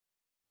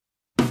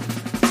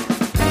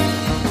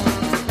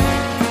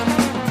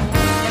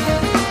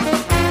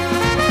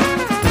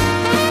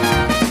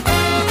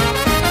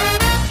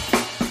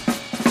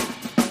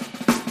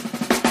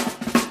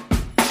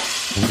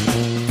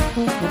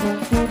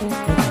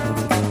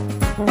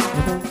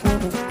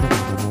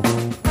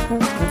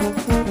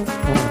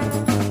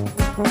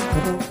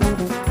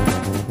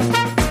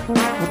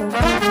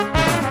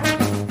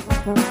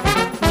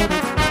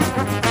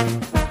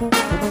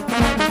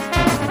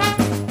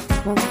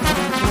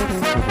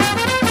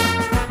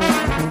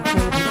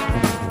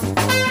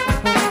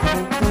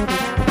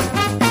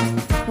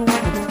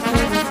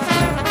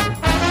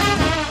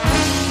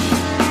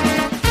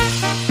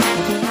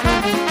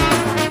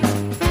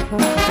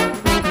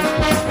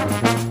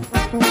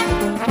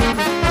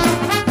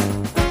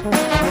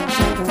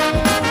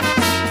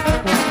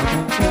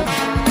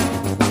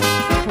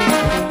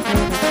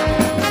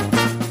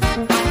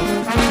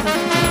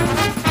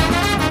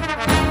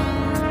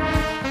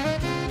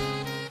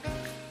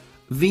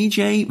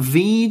DJ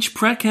Vij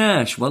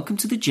Prakash. Welcome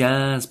to the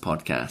Jazz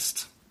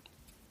Podcast.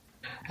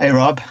 Hey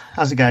Rob,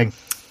 how's it going?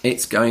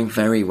 It's going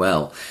very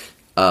well.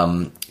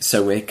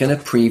 So we're going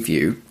to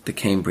preview the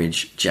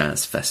Cambridge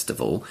Jazz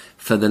Festival.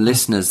 For the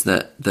listeners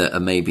that are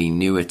maybe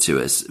newer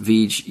to us,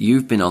 Vij,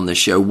 you've been on the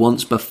show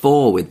once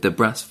before with the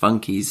Brass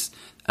Funkies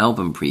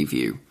album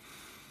preview.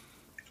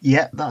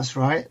 Yeah, that's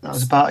right. That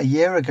was about a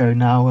year ago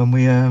now when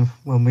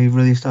we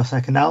released our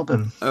second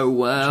album. Oh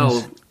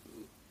wow,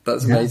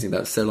 that's amazing!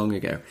 That's so long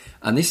ago.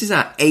 And this is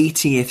our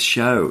 80th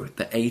show,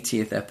 the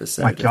 80th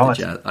episode. My God. Of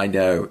the Jazz.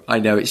 I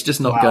know. It's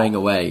just not going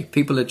away.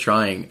 People are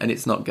trying, and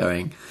it's not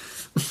going.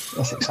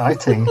 That's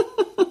exciting.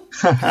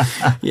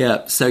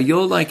 Yeah, so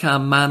you're like our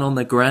man on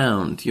the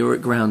ground. You're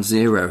at ground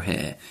zero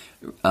here.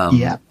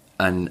 Yeah.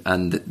 And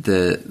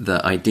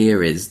the idea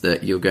is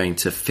that you're going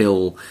to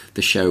fill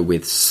the show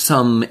with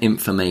some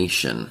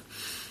information.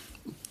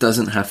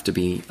 Doesn't have to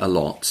be a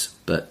lot,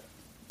 but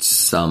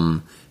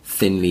some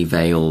thinly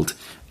veiled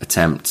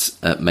attempt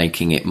at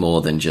making it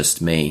more than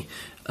just me.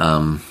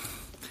 Sounds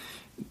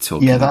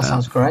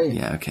great.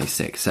 Yeah, okay,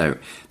 sick. So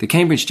the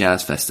Cambridge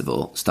Jazz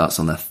Festival starts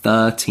on the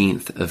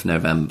 13th of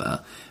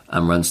November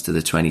and runs to the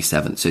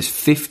 27th. So it's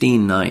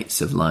 15 nights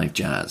of live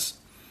jazz.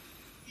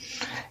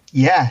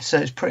 Yeah, so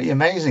it's pretty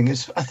amazing.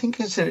 I think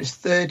it's in its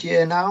third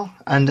year now,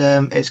 and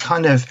it's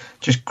kind of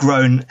just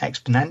grown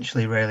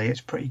exponentially, really.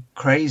 It's pretty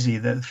crazy,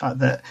 the fact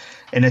that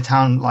in a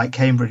town like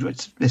Cambridge, which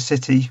is a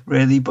city,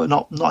 really, but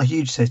not a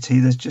huge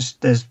city,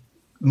 there's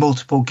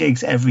multiple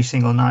gigs every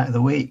single night of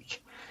the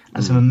week,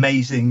 and some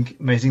amazing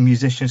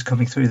musicians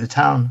coming through the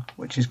town,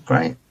 which is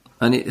great.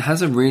 And it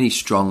has a really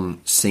strong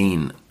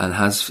scene, and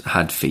has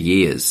had for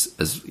years,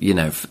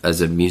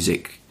 as a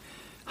music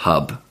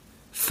hub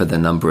for the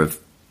number of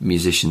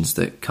musicians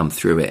that come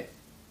through it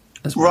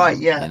as well. Right,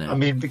 yeah. I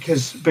mean,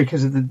 because of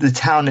the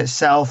town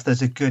itself,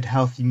 there's a good,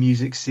 healthy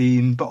music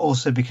scene, but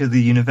also because of the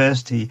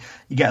university,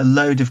 you get a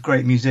load of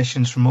great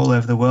musicians from all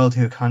over the world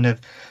who kind of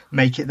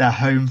make it their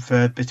home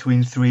for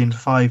between 3 and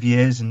 5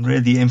 years and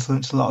really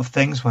influence a lot of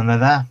things when they're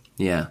there.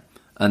 Yeah.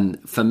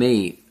 And for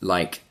me,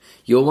 like,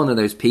 you're one of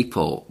those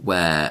people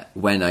where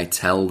when I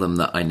tell them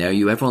that I know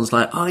you, everyone's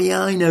like, oh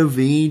yeah, I know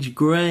Vij,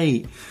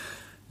 great.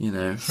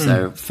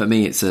 So for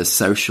me, it's a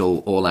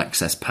social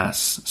all-access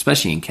pass,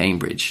 especially in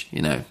Cambridge.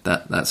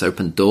 That's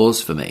opened doors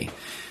for me.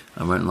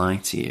 I won't lie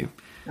to you.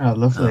 Oh,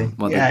 lovely!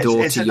 The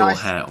door to your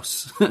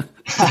house.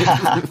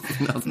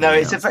 No,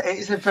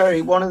 it's a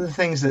very one of the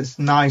things that's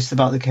nice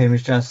about the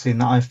Cambridge jazz scene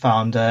that I've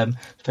found,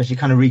 especially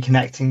kind of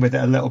reconnecting with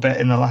it a little bit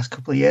in the last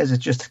couple of years, is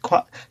just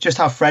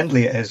how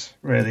friendly it is.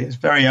 Really, it's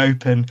very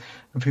open,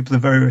 and people are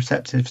very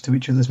receptive to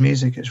each other's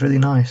music. It's really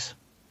nice.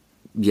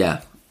 Yeah,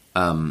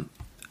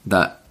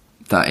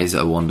 that is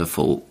a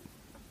wonderful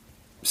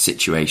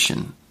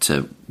situation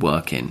to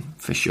work in,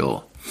 for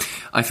sure.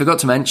 I forgot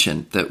to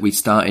mention that we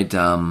started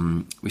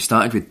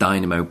with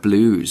Dynamo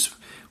Blues,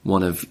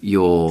 one of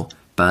your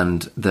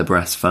band, the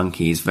Brass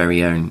Funkies'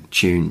 very own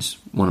tunes,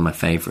 one of my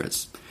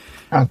favourites.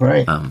 Oh,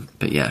 great.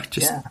 But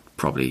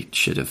probably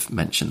should have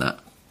mentioned that,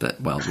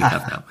 but well, we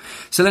have now.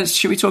 So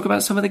should we talk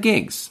about some of the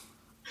gigs?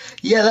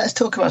 Yeah, let's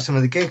talk about some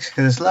of the gigs,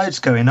 because there's loads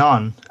going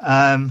on.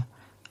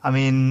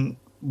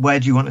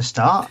 Where do you want to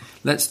start?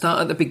 Let's start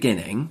at the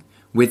beginning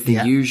with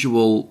the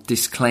usual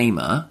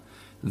disclaimer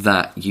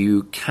that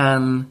you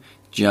can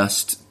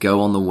just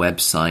go on the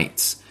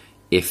website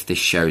if this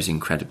show's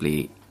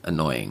incredibly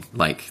annoying.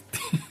 Like,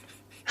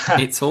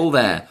 it's all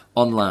there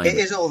online. It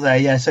is all there,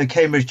 yeah. So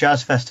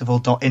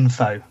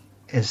cambridgejazzfestival.info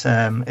is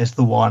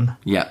the one.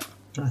 Yep.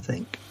 I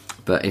think.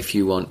 But if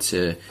you want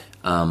to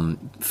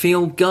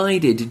feel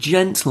guided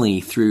gently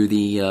through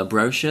the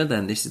brochure,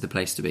 then this is the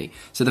place to be.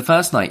 So the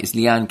first night is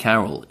Leanne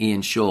Carroll,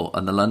 Ian Shaw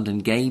and the London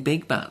Gay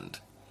Big Band.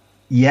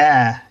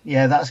 Yeah,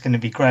 that's going to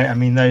be great. I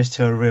mean, those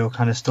two are real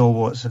kind of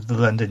stalwarts of the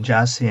London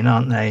jazz scene,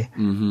 aren't they?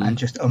 Mm-hmm. And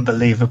just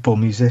unbelievable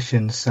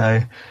musicians.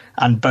 So,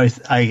 and both,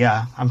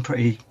 I'm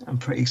pretty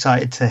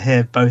excited to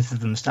hear both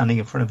of them standing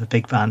in front of a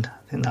big band.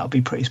 I think that'll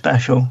be pretty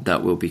special.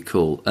 That will be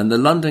cool. And the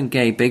London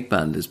Gay Big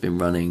Band has been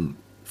running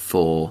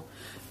for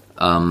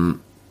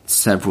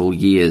several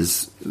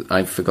years.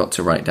 I forgot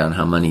to write down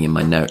how many in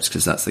my notes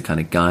because that's the kind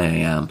of guy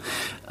I am.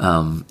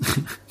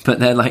 But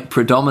they're like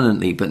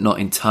predominantly, but not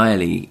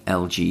entirely,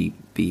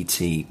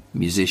 LGBT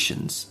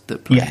musicians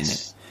that play in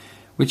it,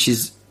 which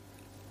is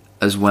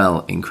as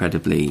well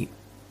incredibly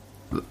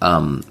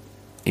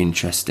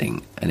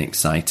interesting and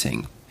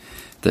exciting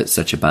that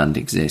such a band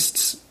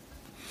exists.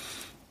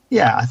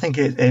 Yeah, I think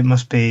it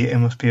must be a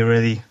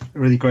really,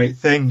 really great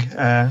thing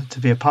to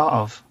be a part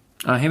of.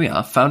 Here we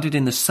are. Founded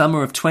in the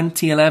summer of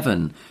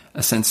 2011,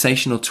 a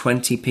sensational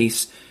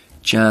 20-piece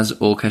jazz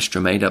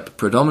orchestra made up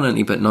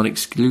predominantly but not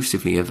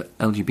exclusively of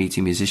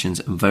LGBT musicians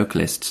and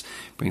vocalists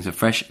brings a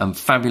fresh and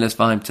fabulous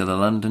vibe to the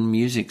London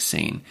music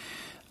scene.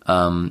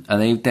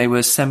 And they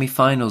were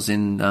semi-finals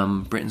in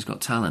Britain's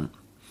Got Talent.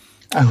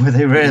 Oh, were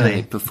they really?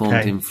 Yeah, they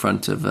performed in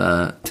front of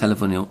a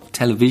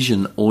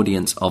television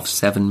audience of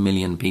 7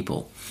 million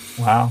people.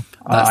 Wow.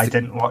 I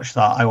didn't watch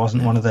that. I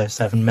wasn't one of those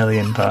 7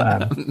 million,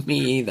 but Me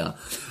either.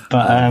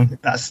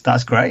 but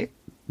that's great.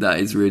 That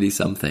is really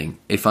something.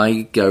 If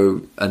I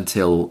go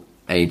until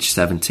age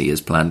 70 as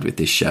planned with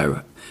this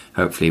show,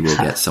 hopefully we'll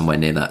get somewhere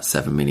near that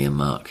 7 million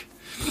mark.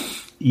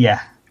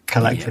 Yeah,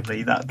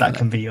 collectively, that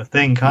can be your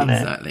thing, can't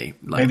it? Exactly.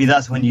 Maybe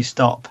that's when you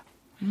stop.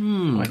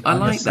 I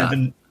like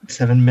that.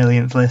 7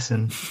 millionth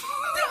listen.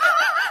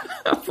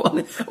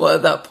 Well,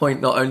 at that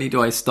point, not only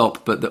do I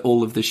stop, but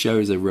all of the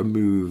shows are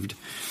removed.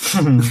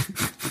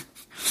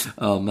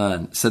 Oh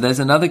man! So there's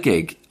another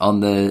gig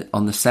on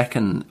the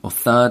second or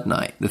third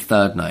night. The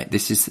third night.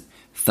 This is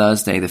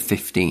Thursday the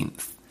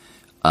 15th.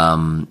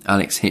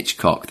 Alex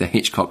Hitchcock, the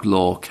Hitchcock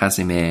Law,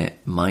 Casimir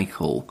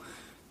Michael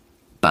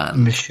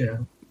band.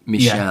 Michelle.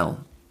 Yeah,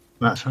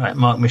 that's right,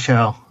 Mark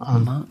Michelle.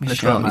 Mark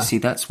Michelle. You see,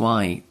 that's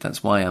why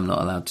I'm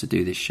not allowed to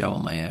do this show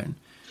on my own.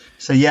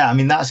 So yeah, I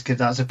mean that's good.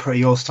 That's a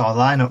pretty all-star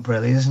lineup,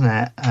 really, isn't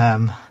it?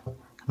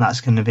 That's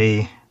going to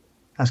be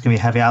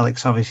heavy.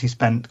 Alex obviously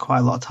spent quite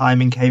a lot of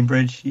time in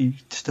Cambridge. He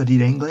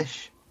studied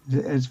English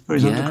for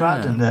his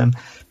undergrad, and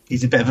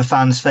he's a bit of a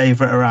fan's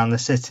favourite around the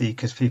city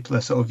because people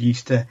are sort of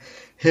used to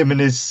him and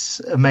his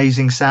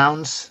amazing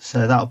sounds.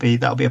 So that'll be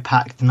a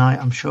packed night,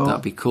 I'm sure. That'll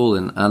be cool.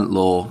 And Ant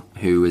Law,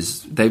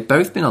 they've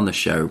both been on the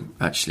show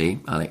actually,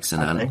 Alex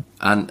and Ant.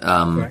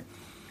 And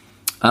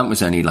Ant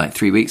was only like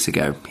 3 weeks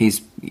ago. He's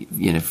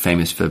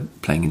famous for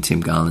playing in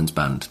Tim Garland's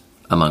band,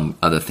 among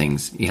other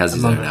things. He has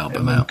his own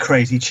album out.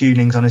 Crazy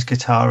tunings on his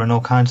guitar and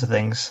all kinds of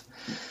things.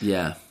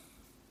 Yeah.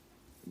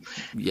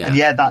 Yeah. And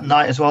yeah, that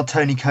night as well,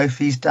 Tony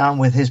Kofi's down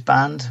with his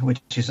band, which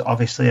is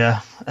obviously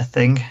a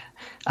thing.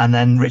 And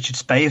then Richard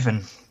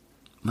Spaven.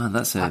 Man,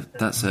 that's a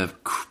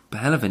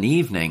hell of an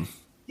evening.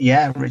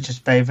 Yeah, Richard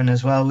Spaven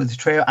as well with the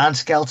trio, and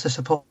Skelter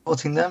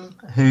supporting them,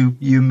 who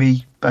you and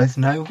me both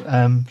know,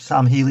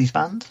 Sam Healy's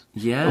band.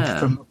 Yeah.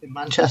 From up in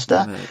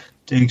Manchester,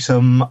 doing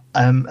some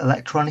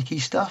electronic-y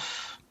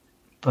stuff,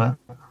 but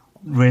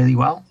really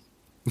well.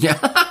 Yeah.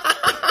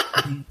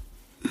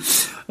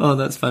 Oh,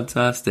 that's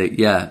fantastic.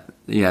 Yeah.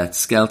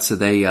 Skelter,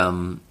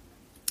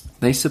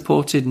 they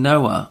supported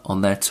Noah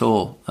on their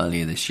tour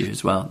earlier this year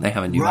as well. They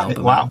have a new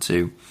album out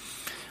too.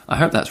 I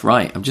hope that's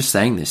right. I'm just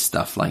saying this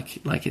stuff like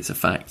it's a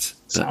fact.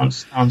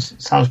 Sounds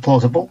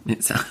plausible.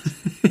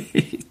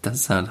 It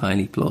does sound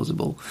highly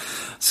plausible.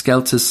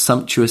 Skelter's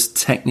sumptuous,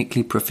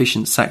 technically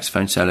proficient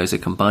saxophone solos are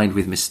combined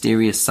with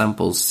mysterious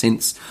samples,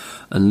 synths,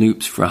 and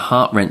loops for a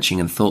heart-wrenching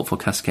and thoughtful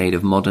cascade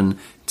of modern,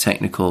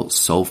 technical,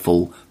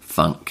 soulful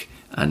funk.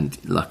 And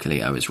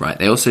luckily, I was right.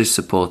 They also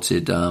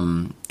supported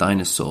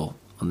Dinosaur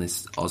on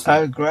this Oslo.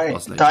 Oh, great!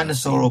 Oslo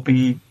Dinosaur will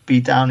be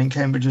down in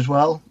Cambridge as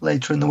well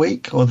later in the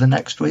week or the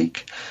next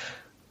week.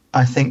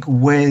 I think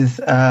with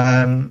who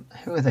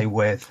are they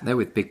with? They're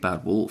with Big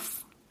Bad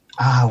Wolf.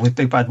 With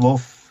Big Bad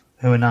Wolf,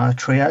 who are now a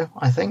trio,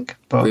 I think.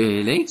 But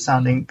really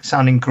sounding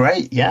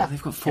great. Yeah,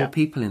 they've got 4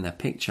 people in their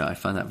picture. I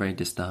find that very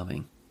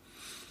disturbing.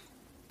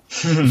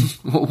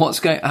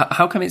 What's going?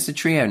 How come it's a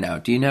trio now?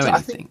 Do you know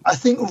anything? I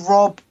think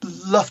Rob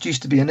Luft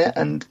used to be in it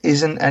and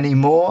isn't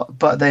anymore.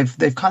 But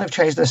they've kind of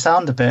changed their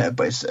sound a bit.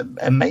 But it's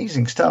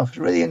amazing stuff. It's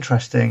really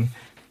interesting.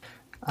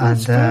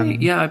 And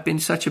I've been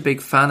such a big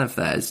fan of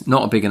theirs.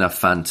 Not a big enough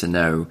fan to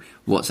know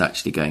what's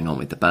actually going on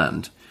with the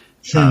band.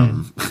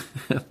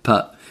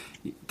 But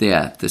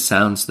yeah, the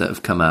sounds that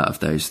have come out of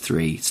those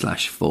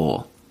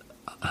 3/4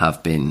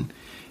 have been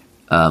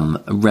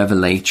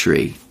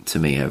revelatory to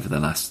me over the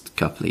last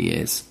couple of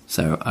years.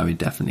 So I would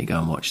definitely go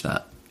and watch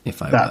that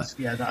if I were.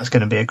 Yeah, that's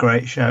going to be a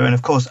great show. And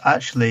of course,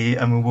 actually,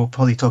 I mean, we'll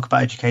probably talk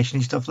about education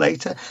stuff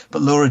later,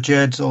 but Laura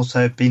Jurd's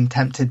also been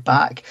tempted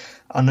back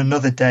on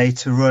another day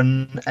to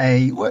run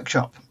a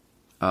workshop,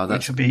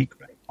 which will be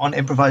great, on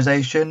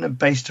improvisation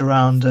based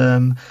around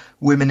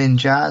women in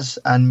jazz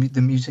and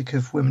the music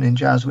of women in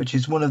jazz, which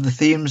is one of the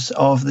themes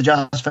of the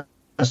Jazz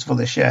Festival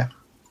this year.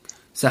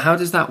 So how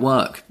does that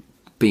work,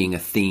 being a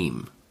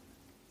theme?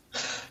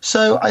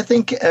 So I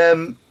think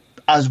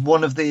as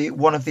one of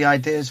the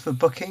ideas for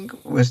booking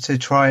was to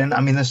try and,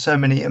 I mean, there's so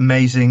many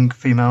amazing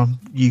female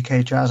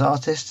UK jazz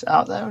artists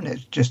out there, and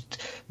it's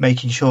just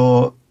making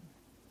sure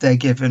they're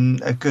given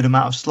a good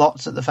amount of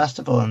slots at the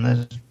festival.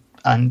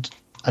 And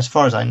as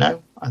far as I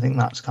know, I think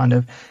that's kind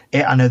of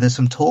it. I know there's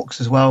some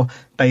talks as well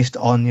based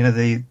on,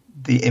 the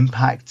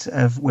impact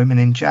of women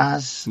in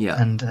jazz.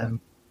 Yeah. And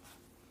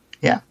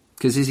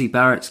because Izzy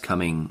Barrett's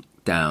coming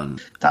down.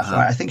 That's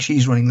right. I think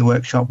she's running the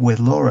workshop with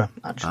Laura,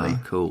 actually.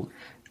 Cool.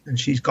 And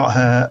she's got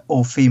her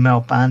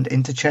all-female band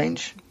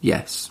Interchange.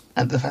 Yes.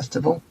 At the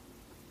festival.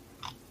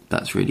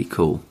 That's really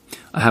cool.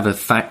 I have a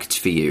fact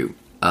for you.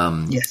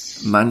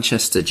 Yes.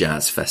 Manchester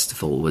Jazz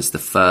Festival was the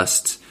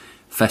first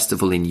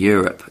festival in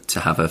Europe to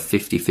have a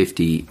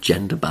 50-50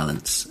 gender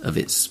balance of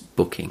its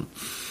booking.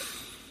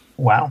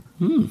 Wow.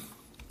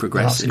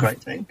 Progressive. That's a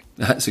great thing.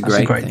 That's a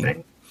great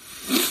thing.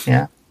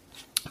 Yeah.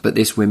 But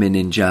this Women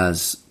in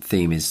Jazz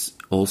theme is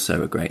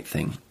also a great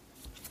thing.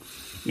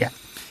 Yeah.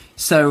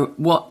 So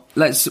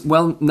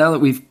now that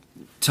we've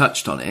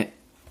touched on it,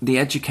 the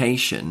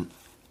education,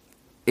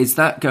 is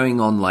that going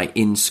on like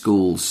in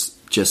schools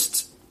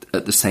just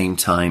at the same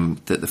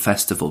time that the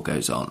festival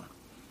goes on?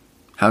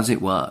 How does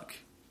it work?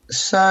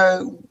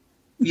 So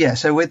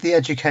with the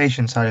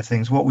education side of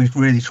things, what we've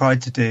really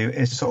tried to do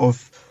is sort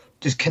of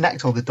just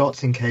connect all the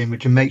dots in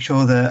Cambridge and make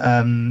sure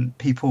that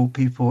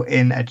people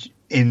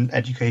in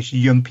education,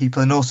 young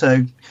people, and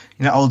also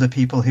older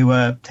people who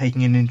are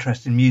taking an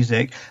interest in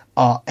music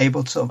are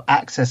able to sort of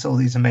access all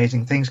these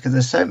amazing things, because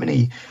there's so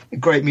many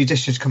great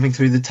musicians coming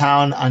through the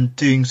town and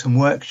doing some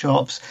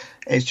workshops.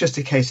 It's just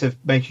a case of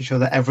making sure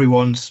that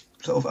everyone's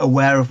sort of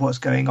aware of what's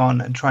going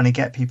on and trying to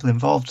get people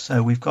involved.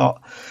 So we've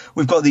got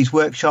these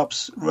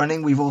workshops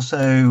running. We've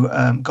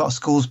also got a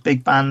schools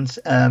big band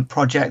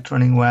project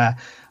running, where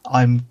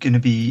I'm going to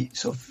be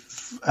sort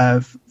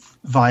of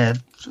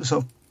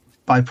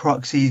by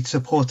proxy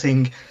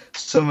supporting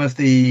some of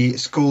the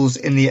schools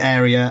in the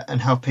area and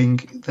helping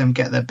them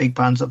get their big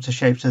bands up to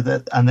shape,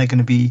 and they're going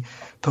to be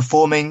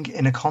performing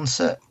in a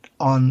concert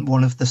on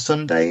one of the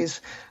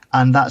Sundays.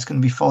 And that's going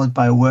to be followed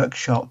by a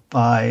workshop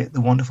by the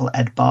wonderful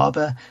Ed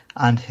Barber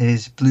and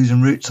his Blues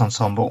and Roots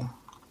Ensemble.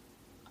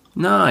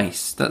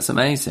 Nice. That's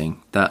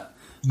amazing. So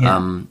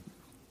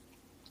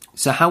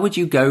how would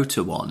you go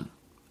to one?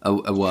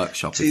 A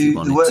workshop if you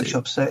wanted the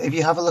workshop. So if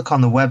you have a look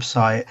on the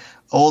website,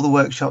 all the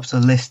workshops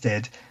are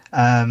listed,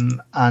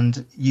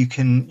 and you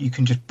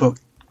can just book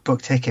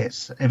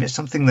tickets. If it's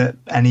something that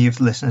any of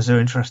the listeners are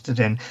interested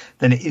in,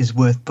 then it is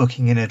worth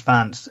booking in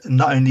advance,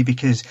 not only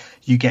because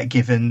you get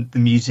given the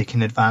music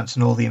in advance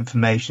and all the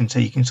information, so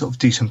you can sort of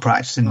do some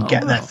practice and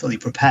get there fully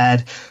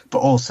prepared, but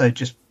also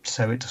just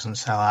so it doesn't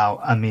sell out.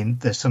 I mean,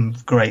 there's some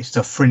great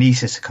stuff.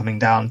 Phronesis are coming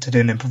down to do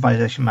an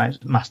improvisation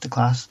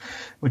masterclass,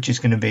 which is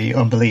going to be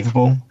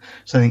unbelievable.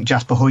 So I think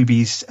Jasper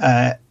Hoyby's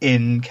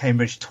in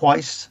Cambridge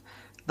twice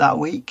that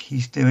week.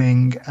 He's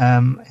doing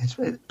his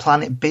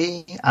Planet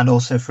B, and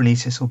also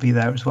Phronesis will be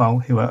there as well,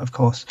 who are, of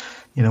course,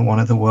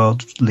 one of the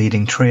world's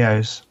leading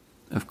trios.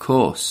 Of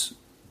course,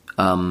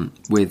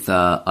 with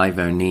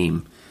Ivo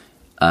Neem,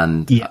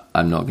 and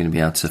I'm not going to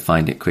be able to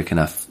find it quick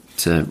enough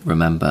to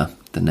remember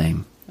the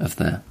name of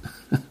the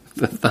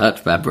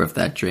third member of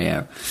that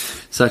trio.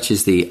 Such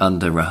is the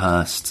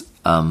under-rehearsed,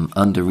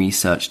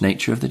 under-researched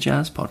nature of the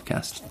jazz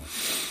podcast.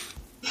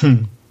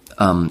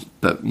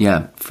 But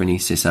yeah,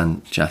 Phronesis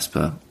and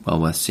Jasper,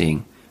 well worth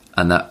seeing.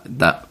 And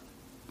that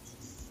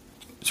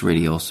it's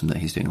really awesome that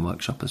he's doing a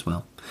workshop as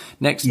well.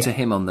 Next to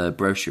him on the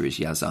brochure is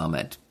Yaz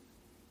Ahmed.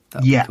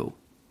 That'd be cool.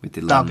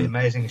 That'd be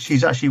amazing.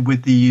 She's actually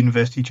with the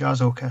University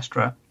Jazz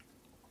Orchestra.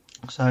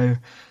 So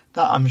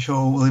that, I'm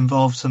sure, will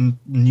involve some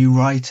new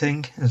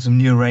writing and some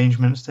new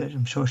arrangements that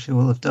I'm sure she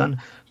will have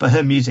done. But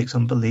her music's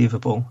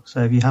unbelievable.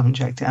 So if you haven't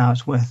checked it out,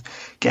 it's worth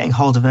getting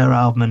hold of her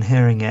album and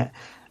hearing it.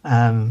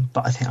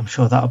 But I'm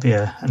sure that'll be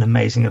an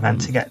amazing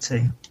event to get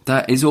to.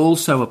 That is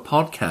also a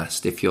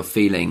podcast if you're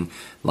feeling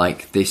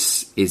like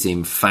this is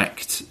in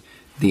fact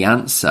the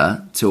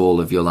answer to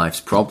all of your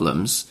life's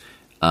problems.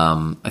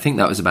 I think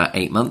that was about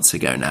 8 months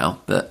ago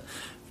now, but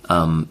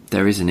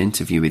there is an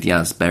interview with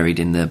Yaz buried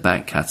in the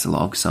back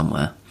catalogue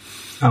somewhere.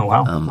 Oh,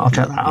 wow. I'll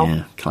check that out.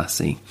 Yeah,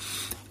 classy.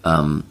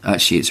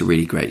 Actually, it's a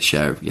really great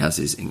show. Yaz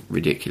is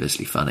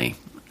ridiculously funny.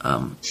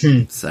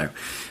 So,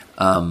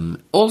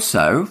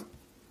 also,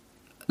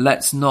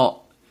 let's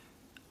not...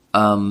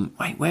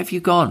 wait, where have you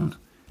gone?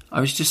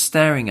 I was just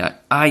staring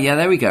at... yeah,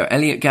 there we go.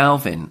 Elliot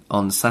Galvin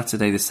on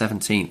Saturday the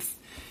 17th.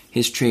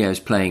 His trio's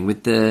playing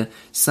with the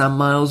Sam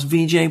Miles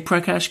Vijay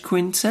Prakash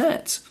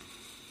Quintet.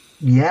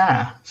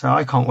 Yeah, so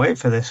I can't wait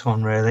for this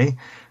one, really.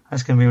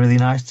 That's going to be really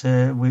nice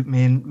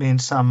me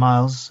and Sam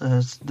Miles,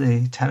 as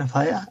the tenor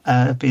player,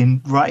 have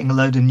been writing a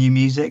load of new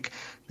music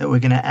that we're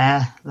going to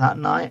air that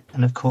night.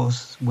 And of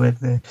course, with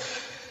the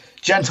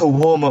gentle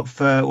warm-up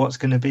for what's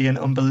going to be an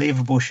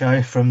unbelievable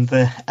show from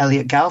the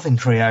Elliot Galvin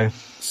Trio.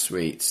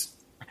 Sweet.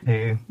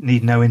 Who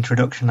need no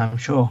introduction, I'm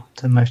sure,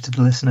 to most of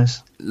the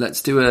listeners.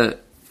 Let's do a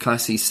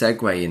classy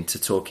segue into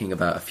talking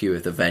about a few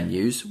of the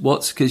venues.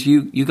 Because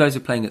you guys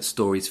are playing at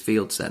Storey's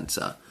Field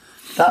Centre.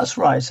 That's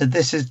right. So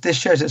this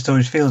show's at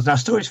Storey's Fields. Now,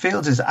 Storey's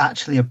Fields is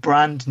actually a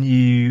brand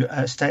new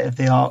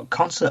state-of-the-art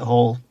concert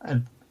hall,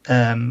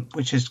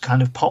 which has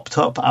kind of popped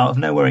up out of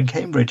nowhere in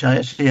Cambridge. I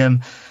actually I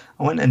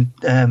went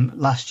and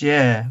last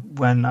year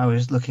when I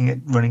was looking at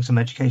running some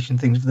education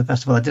things for the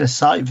festival, I did a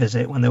site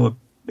visit when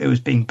it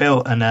was being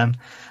built, and I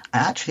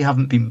actually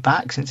haven't been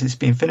back since it's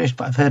been finished,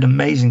 but I've heard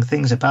amazing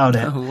things about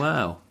it. Oh,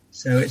 wow.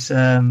 So it's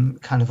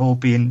kind of all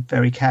being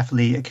very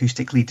carefully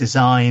acoustically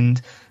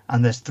designed,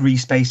 and there's 3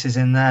 spaces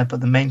in there,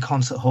 but the main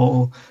concert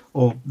hall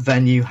or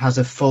venue has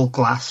a full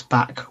glass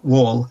back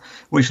wall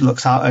which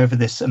looks out over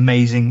this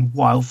amazing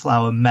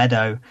wildflower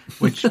meadow,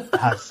 which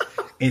has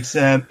it's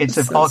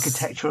of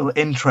architectural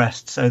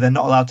interest, so they're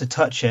not allowed to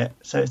touch it.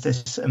 So it's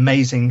this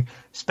amazing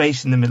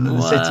space in the middle of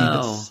the city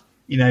that's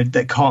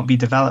that can't be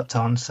developed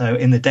on. So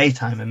in the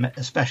daytime,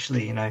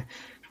 especially,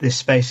 this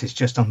space is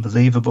just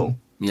unbelievable.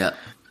 Yeah.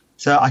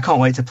 So I can't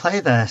wait to play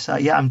there. So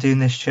yeah, I'm doing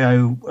this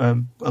show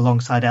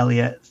alongside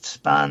Elliot's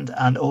band,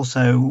 and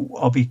also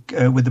I'll be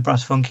with the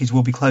Brass Funkies.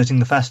 We'll be closing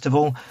the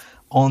festival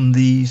on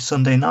the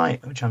Sunday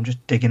night, which I'm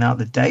just digging out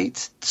the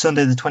date.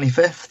 Sunday the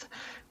 25th,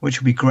 which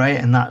will be great.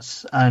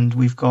 And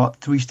we've got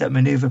Three Step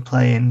Maneuver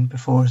playing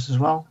before us as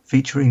well,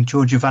 featuring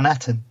Georgia Van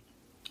Etten.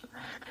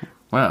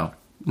 Wow,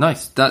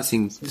 nice. That's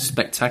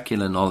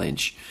spectacular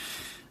knowledge.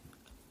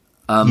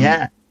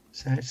 Yeah.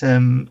 So it's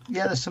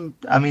there's some.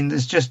 I mean,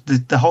 there's just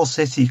the whole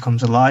city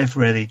comes alive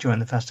really during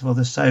the festival.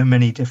 There's so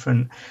many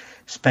different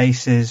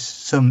spaces,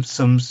 some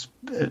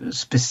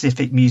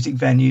specific music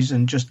venues,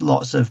 and just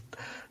lots of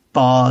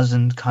bars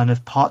and kind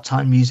of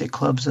part-time music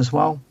clubs as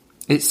well.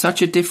 It's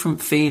such a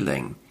different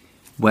feeling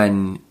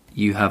when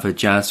you have a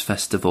jazz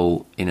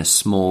festival in a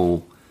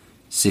small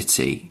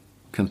city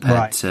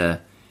compared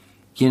to,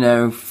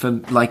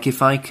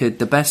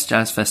 the best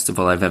jazz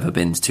festival I've ever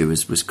been to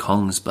was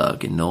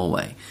Kongsberg in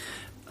Norway,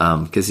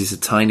 because it's a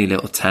tiny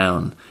little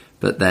town,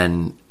 but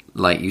then,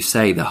 like you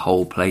say, the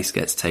whole place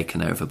gets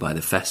taken over by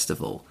the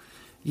festival.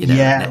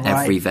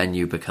 Every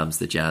venue becomes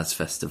the jazz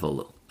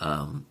festival.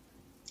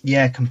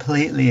 Yeah,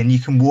 completely. And you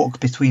can walk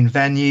between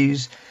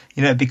venues.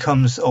 It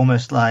becomes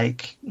almost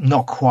like,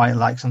 not quite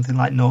like something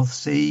like North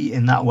Sea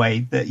in that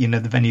way that, the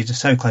venues are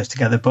so close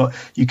together, but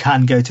you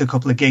can go to a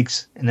couple of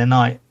gigs in a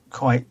night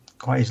quite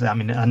easily. I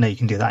mean, I know you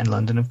can do that in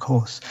London, of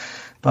course,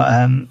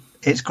 but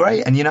it's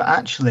great. And,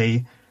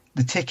 actually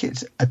the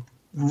tickets are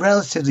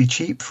relatively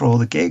cheap for all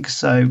the gigs.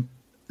 So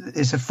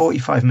it's a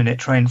 45-minute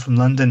train from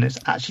London. It's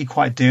actually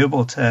quite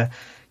doable to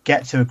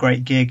get to a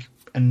great gig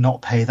and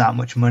not pay that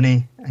much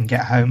money and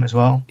get home as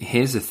well.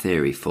 Here's a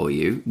theory for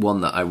you,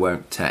 one that I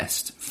won't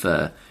test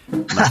for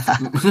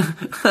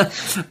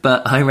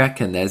but I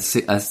reckon there's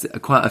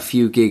quite a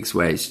few gigs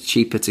where it's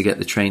cheaper to get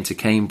the train to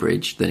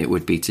Cambridge than it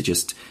would be to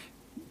just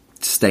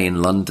stay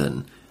in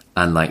London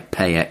and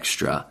pay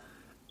extra.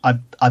 I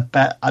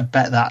bet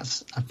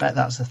that's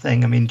the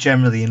thing. I mean,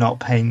 generally you're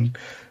not paying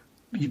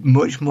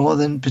much more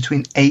than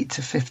between £8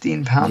 to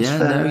 £15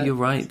 no, you're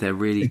right. They're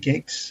really the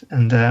gigs,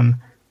 and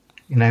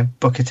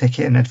book a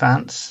ticket in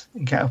advance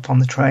and get up on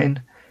the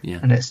train,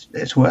 and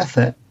it's worth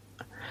it.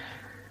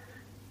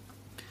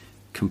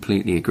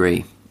 Completely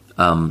agree.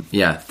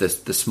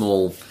 The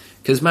small,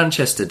 because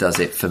Manchester does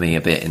it for me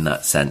a bit in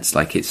that sense.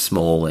 Like, it's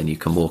small and you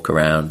can walk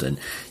around and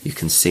you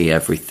can see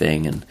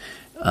everything, and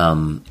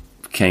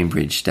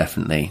Cambridge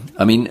definitely.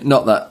 I mean,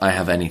 not that I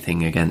have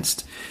anything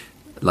against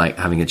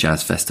having a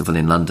jazz festival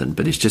in London,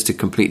 but it's just a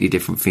completely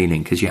different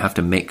feeling because you have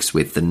to mix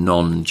with the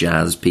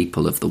non-jazz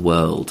people of the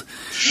world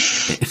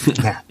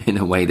in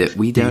a way that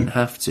we don't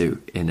have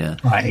to.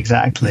 Right,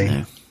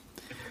 exactly.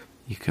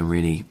 You can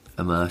really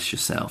immerse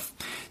yourself.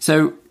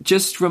 So,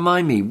 just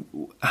remind me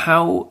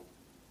how,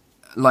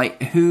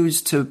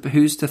 who's to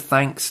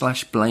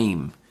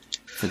thank/blame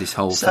for this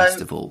whole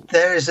festival?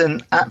 There is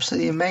an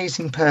absolutely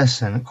amazing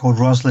person called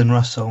Rosalind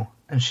Russell,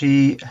 and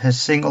she has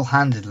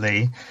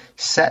single-handedly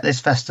set this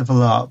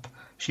festival up.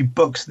 She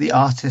books the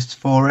artists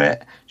for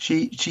it.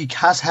 She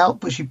has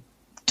help, but she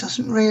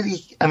doesn't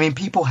really. I mean,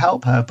 people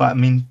help her, but I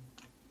mean,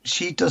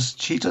 she does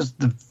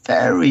the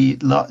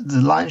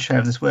lion's share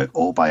of this work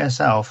all by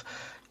herself.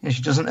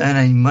 She doesn't earn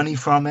any money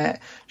from it.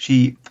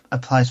 She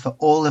applies for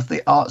all of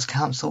the Arts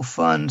Council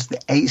funds,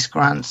 the ACE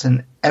grants,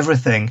 and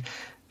everything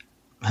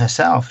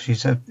herself.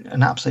 She's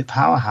an absolute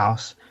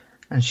powerhouse,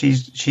 and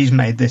she's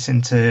made this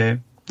into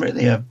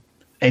really a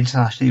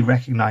internationally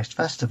recognised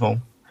festival.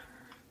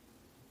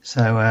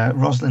 So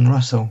Rosalind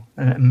Russell,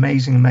 an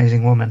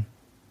amazing woman.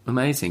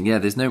 Amazing, yeah.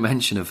 There's no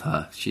mention of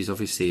her. She's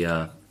obviously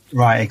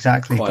right,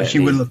 exactly. Quietly. But she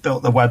will have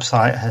built the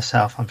website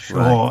herself, I'm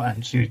sure,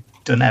 and she's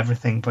done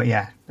everything. But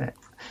yeah,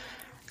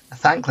 a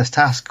thankless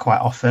task quite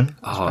often.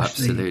 Oh,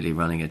 absolutely,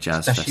 running a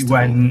jazz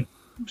festival.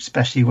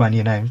 Especially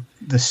when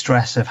the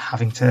stress of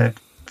having to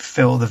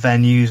fill the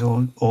venues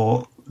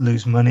or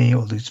lose money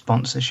or lose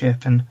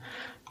sponsorship, and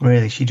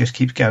really she just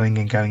keeps going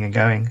and going and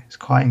going. It's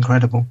quite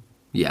incredible.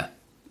 Yeah.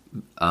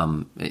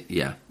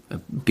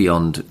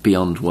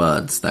 Beyond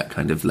words, that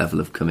kind of level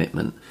of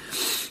commitment.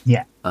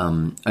 Yeah.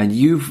 And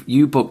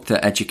you booked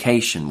the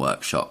education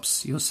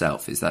workshops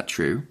yourself, is that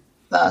true?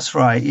 That's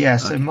right, yeah.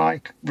 So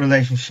my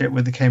relationship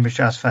with the Cambridge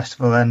Jazz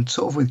Festival and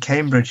sort of with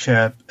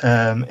Cambridgeshire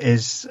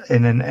is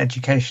in an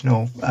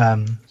educational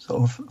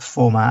sort of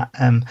format.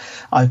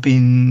 I've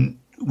been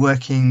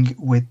working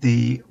with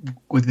the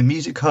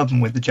Music Hub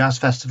and with the Jazz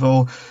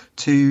Festival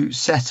to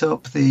set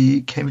up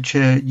the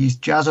Cambridgeshire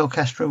Youth Jazz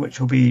Orchestra, which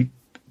will be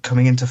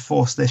coming into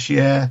force this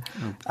year,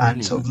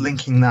 and sort of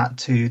linking that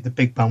to the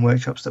big band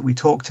workshops that we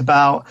talked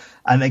about.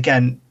 And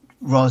again,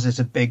 Roz is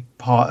a big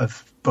part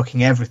of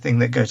booking everything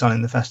that goes on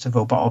in the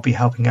festival, but I'll be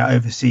helping out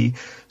oversee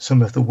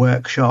some of the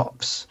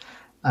workshops.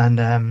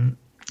 And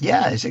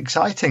it's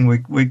exciting.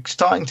 We're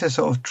starting to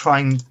sort of try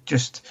and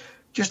just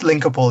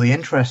link up all the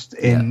interest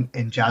in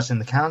jazz in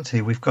the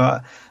county.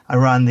 I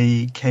ran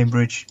the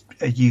Cambridge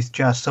Youth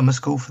Jazz Summer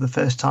School for the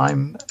first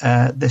time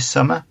this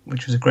summer,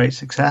 which was a great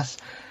success,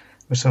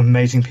 with some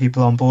amazing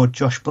people on board.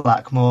 Josh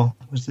Blackmore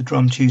was the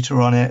drum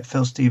tutor on it,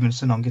 Phil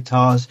Stevenson on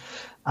guitars,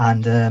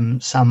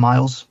 and Sam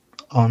Miles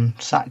on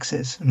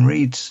saxes and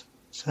reeds.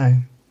 So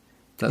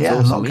that's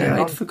awesome.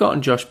 Yeah, I'd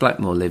forgotten Josh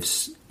Blackmore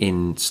lives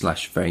in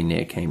 / very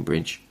near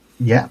Cambridge.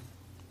 Yeah,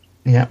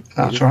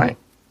 that's right.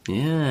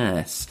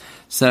 Yes.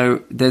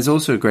 So there's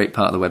also a great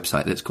part of the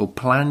website that's called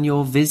Plan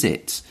Your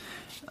Visit.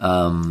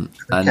 And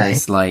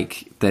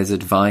there's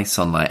advice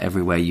on like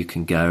everywhere you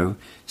can go,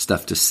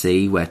 stuff to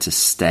see, where to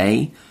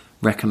stay,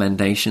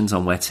 recommendations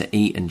on where to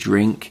eat and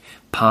drink,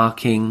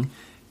 parking,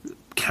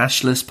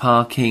 cashless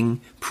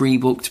parking,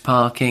 pre-booked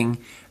parking.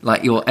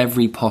 Like your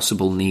every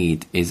possible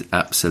need is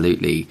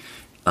absolutely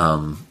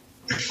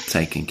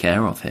taken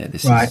care of here.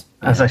 This right. is,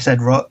 As I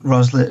said,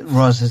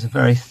 Ros is a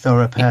very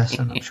thorough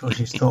person. I'm sure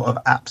she's thought of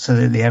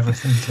absolutely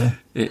everything.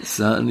 It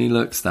certainly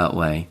looks that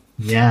way.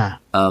 Yeah.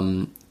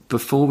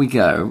 Before we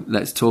go,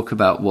 let's talk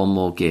about one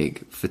more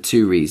gig for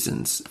two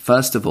reasons.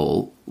 First of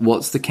all,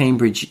 what's the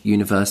Cambridge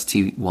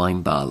University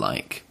Wine Bar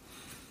like?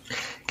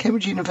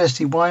 Cambridge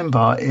University Wine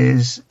Bar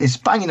is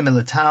bang in the middle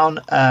of town.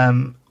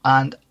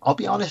 And I'll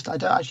be honest, I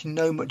don't actually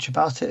know much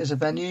about it as a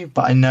venue,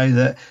 but I know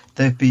that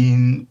they've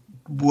been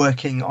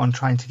working on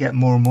trying to get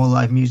more and more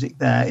live music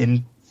there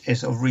in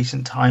sort of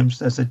recent times.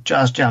 There's a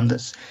jazz jam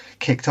that's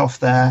kicked off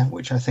there,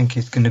 which I think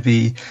is going to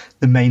be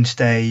the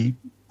mainstay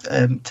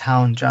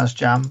town jazz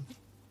jam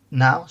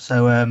now.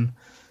 So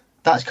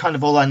that's kind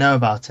of all I know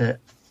about it,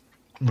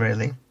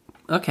 really.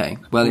 Okay,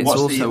 well, it's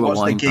also a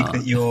wine the gig bar.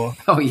 That you're...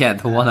 Oh, yeah,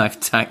 the one I'm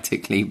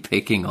tactically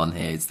picking on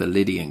here is the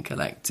Lydian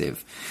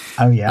Collective.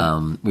 Oh, yeah.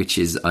 Which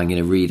is, I'm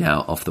going to read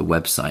out off the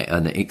website,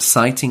 an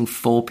exciting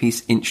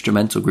 4-piece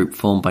instrumental group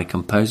formed by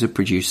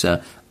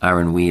composer-producer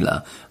Aaron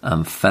Wheeler,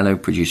 fellow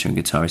producer and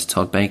guitarist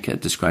Todd Baker,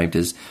 described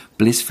as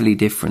blissfully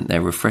different.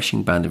 Their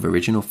refreshing band of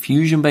original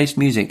fusion-based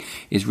music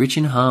is rich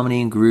in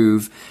harmony and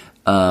groove.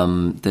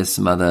 There's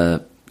some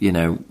other...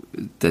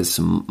 there's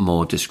some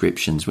more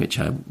descriptions which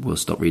I will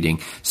stop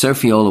reading.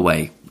 Sophie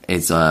Allaway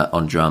is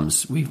on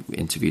drums. We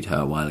interviewed her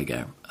a while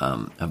ago.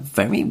 A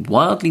very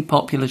wildly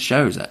popular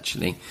shows,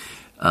 actually.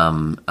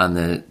 And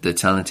the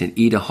talented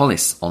Ida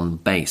Hollis on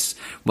bass.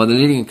 Well, the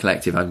Lydian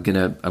Collective, I'm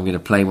gonna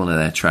play one of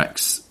their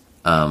tracks,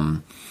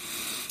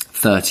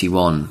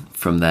 31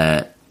 from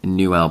their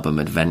new album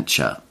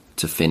Adventure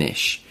to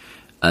finish.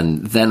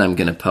 And then I'm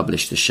going to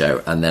publish the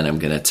show, and then I'm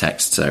going to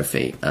text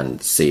Sophie and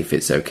see if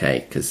it's okay,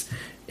 because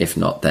if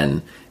not,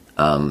 then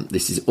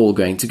this is all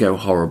going to go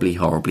horribly,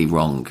 horribly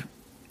wrong.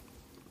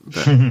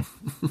 But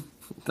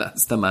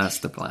that's the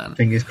master plan.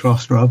 Fingers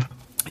crossed, Rob.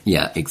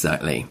 Yeah,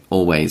 exactly.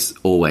 Always,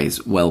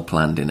 always well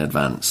planned in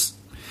advance.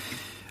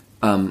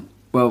 Well,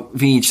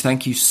 Vij,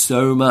 thank you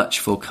so much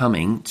for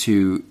coming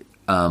to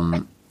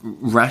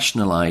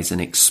rationalise and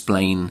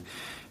explain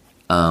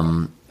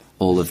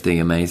all of the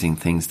amazing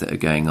things that are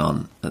going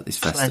on at this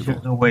festival. Pleasure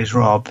as always,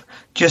 Rob.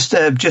 Just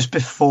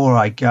before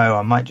I go,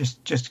 I might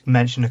just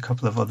mention a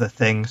couple of other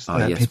things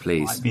that people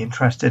might be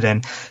interested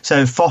in.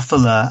 So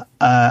Fofala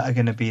are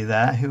going to be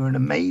there, who are an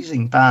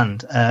amazing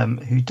band,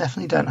 who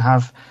definitely don't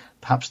have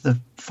perhaps the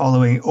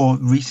following or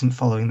recent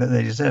following that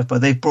they deserve,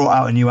 but they've brought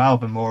out a new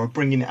album or are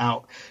bringing it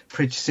out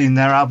pretty soon.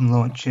 Their album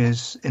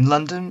launches in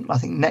London, I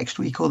think next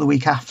week or the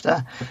week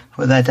after,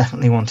 but they're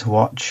definitely one to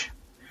watch.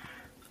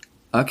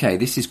 Okay,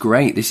 this is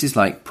great. This is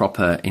like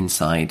proper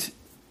inside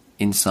like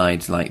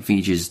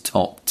Vij's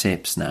top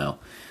tips now.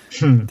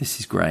 This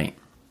is great.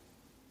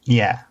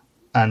 Yeah,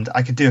 and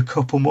I could do a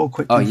couple more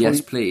quickly. Oh, yes,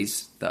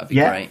 please. That'd be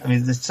great. I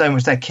mean, there's so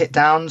much there. Kit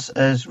Downs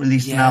has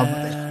released an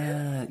album this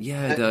year.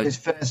 Yeah.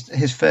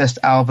 His first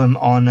album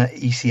on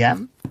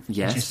ECM.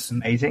 Yes. Which is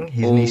amazing.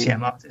 He's an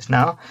ECM artist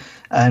now.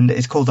 And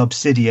it's called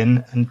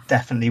Obsidian, and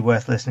definitely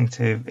worth listening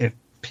to if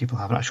people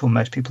haven't. I'm sure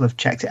most people have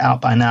checked it out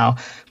by now,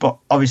 but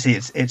obviously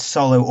it's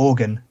solo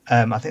organ.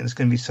 I think there's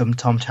going to be some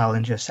Tom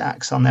Challenger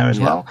sax on there as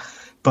well,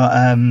 but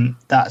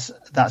that's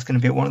going to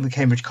be at one of the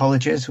Cambridge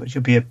colleges, which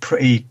will be a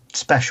pretty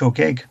special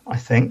gig, I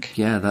think.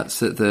 Yeah,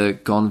 that's at the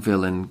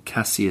Gonville and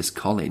Cassius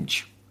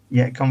College.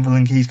 Yeah, Gonville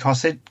and Keys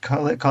College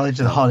is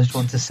the hardest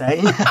one to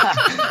say.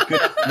 Good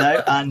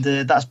though, and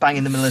that's bang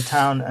in the middle of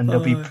town, and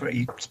it'll be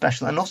pretty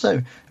special, and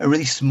also a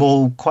really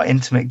small, quite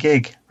intimate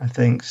gig, I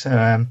think.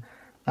 So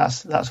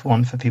that's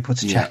one for people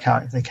to check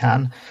out if they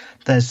can.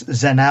 There's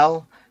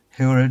Zenel,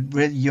 who are a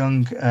really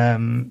young,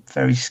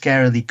 very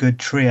scarily good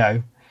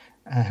trio,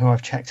 who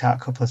I've checked out a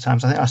couple of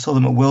times. I think I saw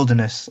them at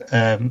Wilderness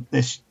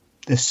this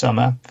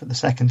summer for the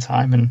second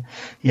time, and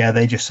yeah,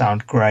 they just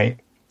sound great.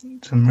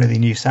 Some really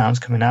new sounds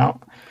coming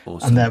out.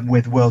 Awesome. And they're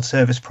with World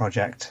Service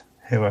Project,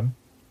 who are,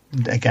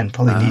 again,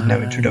 probably need no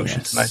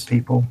introduction to most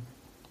people.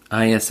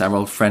 Yes, our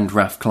old friend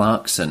Ralph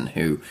Clarkson,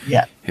 who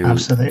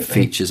absolutely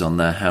features on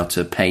the How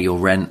to Pay Your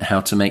Rent, How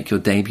to Make Your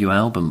Debut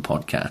Album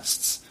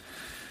podcasts.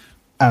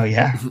 Oh,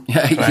 yeah.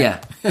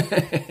 Yeah.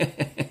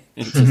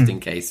 Just in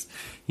case,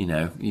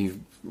 you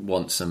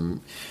want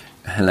some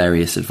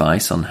hilarious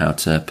advice on how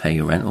to pay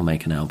your rent or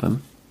make an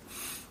album.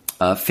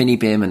 Finny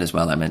Bierman as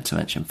well. I meant to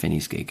mention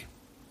Finny's gig.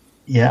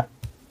 Yeah.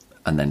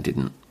 And then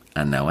didn't.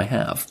 And now I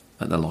have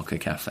at the Locker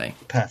Cafe.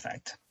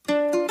 Perfect.